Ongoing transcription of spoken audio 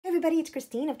everybody, it's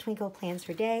Christine of Twinkle Plans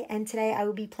for Day, and today I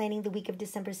will be planning the week of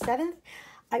December 7th.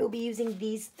 I will be using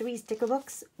these 3 sticker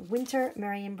books, Winter,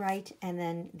 Merry and Bright, and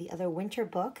then the other Winter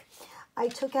book. I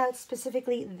took out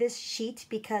specifically this sheet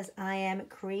because I am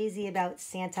crazy about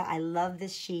Santa. I love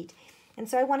this sheet, and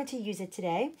so I wanted to use it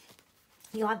today.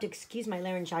 You'll have to excuse my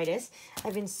laryngitis.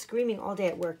 I've been screaming all day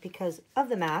at work because of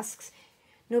the masks.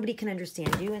 Nobody can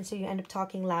understand you, and so you end up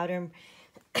talking louder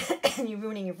and you're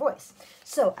ruining your voice.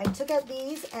 So I took out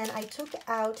these, and I took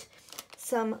out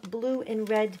some blue and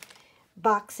red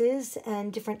boxes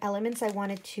and different elements. I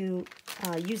wanted to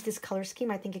use this color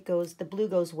scheme. I think the blue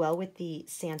goes well with the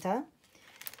Santa.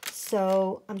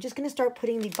 So I'm just going to start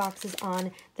putting the boxes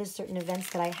on the certain events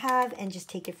that I have and just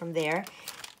take it from there.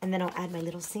 And then I'll add my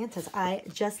little Santas. I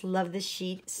just love this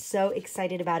sheet. So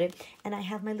excited about it. And I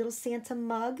have my little Santa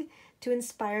mug to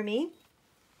inspire me.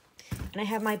 And I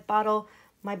have my bottle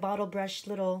brush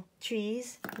little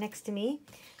trees next to me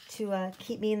to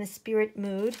keep me in the spirit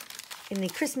mood, in the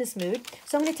Christmas mood.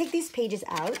 So I'm going to take these pages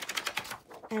out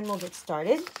and we'll get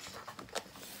started.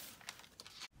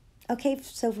 Okay,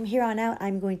 so from here on out,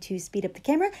 I'm going to speed up the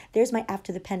camera. There's my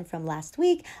After the Pen from last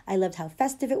week. I loved how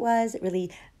festive it was. It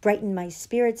really brightened my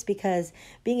spirits because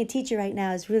being a teacher right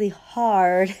now is really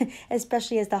hard,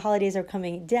 especially as the holidays are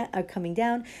coming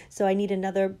down. So I need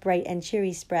another bright and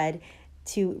cheery spread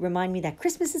to remind me that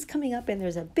Christmas is coming up and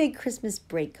there's a big Christmas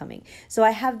break coming. So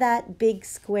I have that big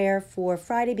square for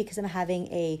Friday because I'm having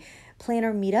a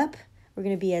planner meetup. We're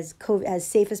going to be as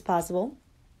safe as possible.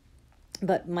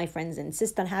 But my friends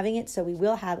insist on having it, so we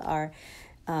will have our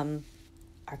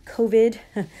COVID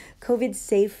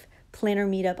safe planner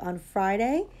meetup on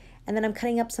Friday, and then I'm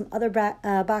cutting up some other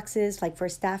boxes like for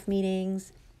staff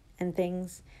meetings and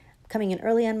things. I'm coming in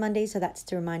early on Monday, so that's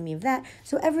to remind me of that.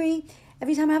 So every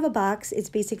time I have a box, it's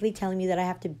basically telling me that I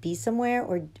have to be somewhere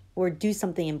or do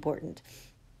something important.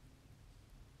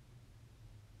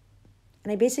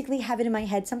 And I basically have it in my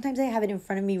head. Sometimes I have it in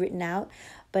front of me written out,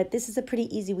 but this is a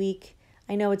pretty easy week.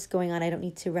 I know what's going on. I don't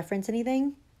need to reference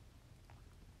anything.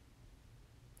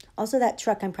 Also, that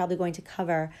truck I'm probably going to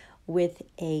cover with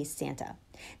a Santa.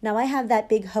 Now, I have that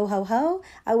big ho, ho, ho.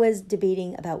 I was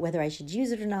debating about whether I should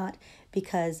use it or not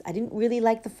because I didn't really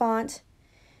like the font.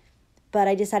 But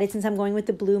I decided since I'm going with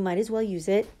the blue, might as well use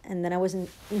it. And then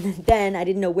I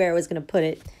didn't know where I was going to put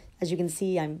it. As you can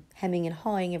see, I'm hemming and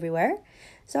hawing everywhere.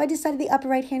 So I decided the upper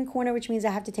right-hand corner, which means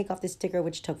I have to take off the sticker,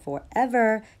 which took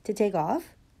forever to take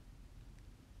off.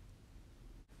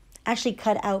 Actually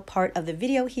cut out part of the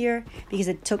video here because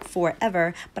it took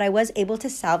forever, but I was able to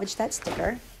salvage that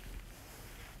sticker.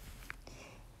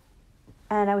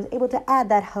 And I was able to add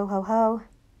that ho, ho, ho.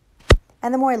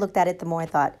 And the more I looked at it, the more I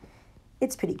thought,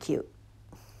 it's pretty cute.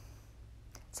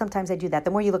 Sometimes I do that.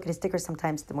 The more you look at a sticker,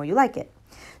 sometimes the more you like it.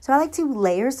 So I like to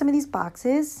layer some of these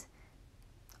boxes,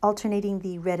 alternating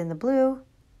the red and the blue.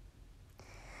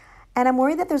 And I'm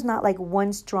worried that there's not like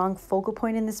one strong focal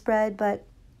point in the spread, but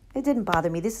it didn't bother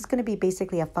me. This is going to be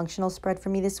basically a functional spread for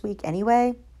me this week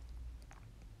anyway.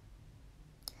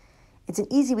 It's an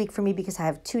easy week for me because I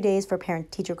have 2 days for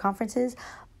parent-teacher conferences,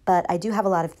 but I do have a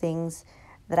lot of things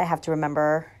that I have to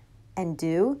remember and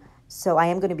do. So I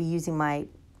am going to be using my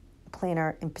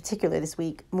planner in particular this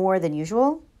week more than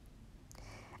usual.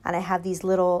 And I have these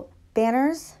little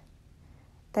banners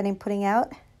that I'm putting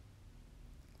out.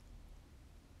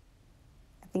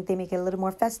 I think they make it a little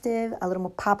more festive, a little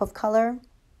more pop of color.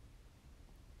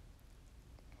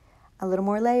 A little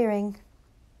more layering.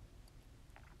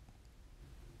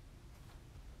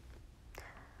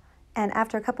 And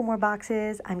after a couple more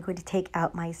boxes, I'm going to take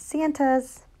out my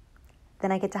Santas.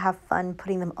 Then I get to have fun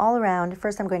putting them all around.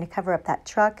 First, I'm going to cover up that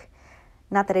truck.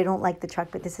 Not that I don't like the truck,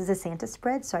 but this is a Santa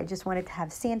spread, so I just wanted to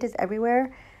have Santas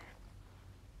everywhere.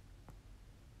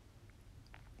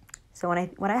 So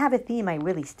when I have a theme, I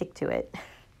really stick to it.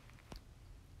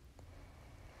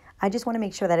 I just want to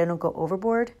make sure that I don't go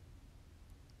overboard.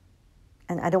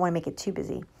 And I don't want to make it too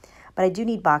busy. But I do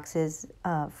need boxes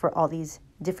for all these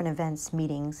different events,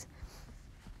 meetings,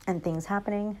 and things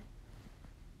happening.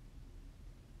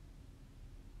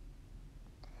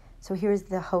 So here's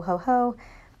the ho, ho, ho.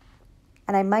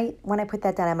 And I might, when I put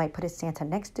that down, I might put a Santa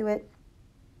next to it.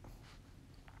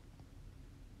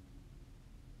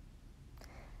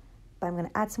 But I'm going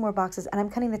to add some more boxes. And I'm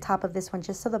cutting the top of this one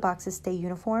just so the boxes stay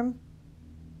uniform.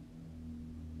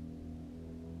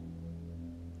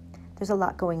 There's a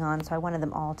lot going on, so I wanted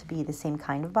them all to be the same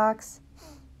kind of box.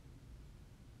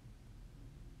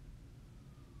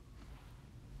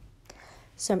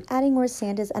 So I'm adding more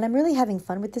Santas, and I'm really having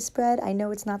fun with this spread. I know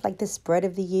it's not like the spread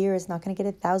of the year. It's not going to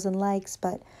get 1,000 likes,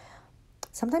 but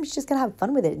sometimes you just got to have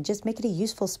fun with it and just make it a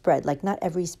useful spread. Like, not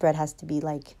every spread has to be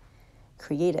like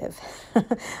creative.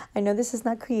 I know this is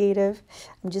not creative.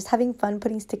 I'm just having fun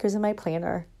putting stickers in my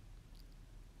planner.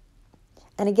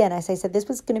 And again, as I said, this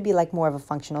was going to be like more of a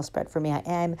functional spread for me. I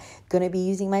am going to be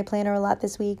using my planner a lot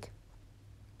this week.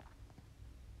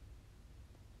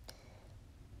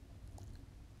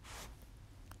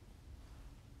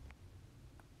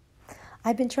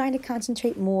 I've been trying to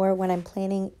concentrate more when I'm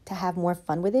planning to have more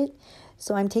fun with it.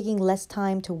 So I'm taking less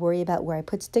time to worry about where I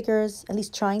put stickers, at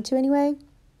least trying to anyway.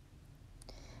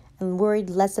 I'm worried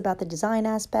less about the design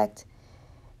aspect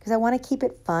because I want to keep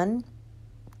it fun.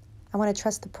 I want to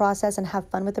trust the process and have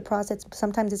fun with the process.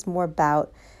 Sometimes it's more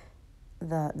about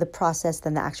the process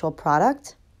than the actual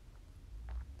product.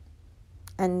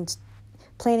 And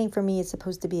planning for me is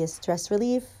supposed to be a stress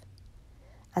relief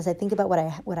as I think about what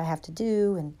I have to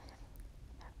do, and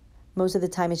most of the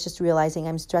time it's just realizing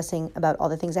I'm stressing about all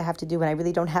the things I have to do when I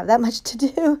really don't have that much to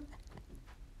do.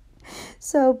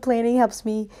 So planning helps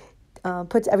me,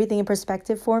 puts everything in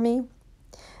perspective for me.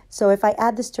 So if I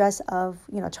add the stress of,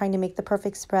 trying to make the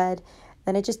perfect spread,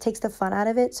 then it just takes the fun out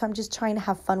of it. So I'm just trying to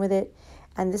have fun with it.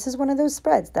 And this is one of those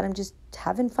spreads that I'm just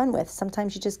having fun with.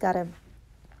 Sometimes you just gotta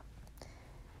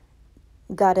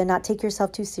not take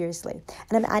yourself too seriously.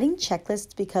 And I'm adding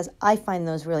checklists because I find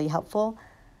those really helpful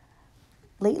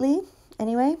lately,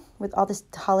 anyway, with all this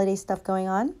holiday stuff going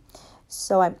on.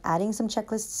 So I'm adding some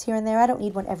checklists here and there. I don't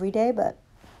need one every day, but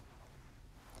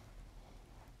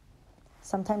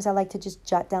sometimes I like to just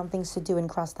jot down things to do and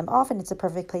cross them off, and it's a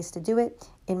perfect place to do it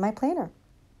in my planner.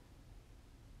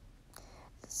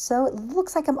 So it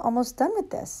looks like I'm almost done with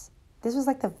this. This was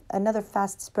like another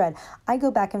fast spread. I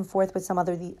go back and forth with some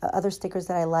other stickers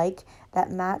that I like that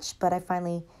match, but I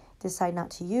finally decide not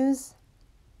to use.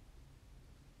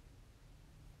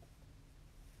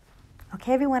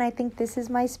 Okay, everyone, I think this is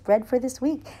my spread for this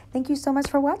week. Thank you so much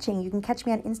for watching. You can catch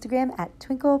me on Instagram at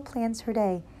Twinkle Plans Her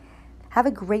Day. Have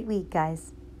a great week,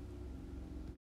 guys.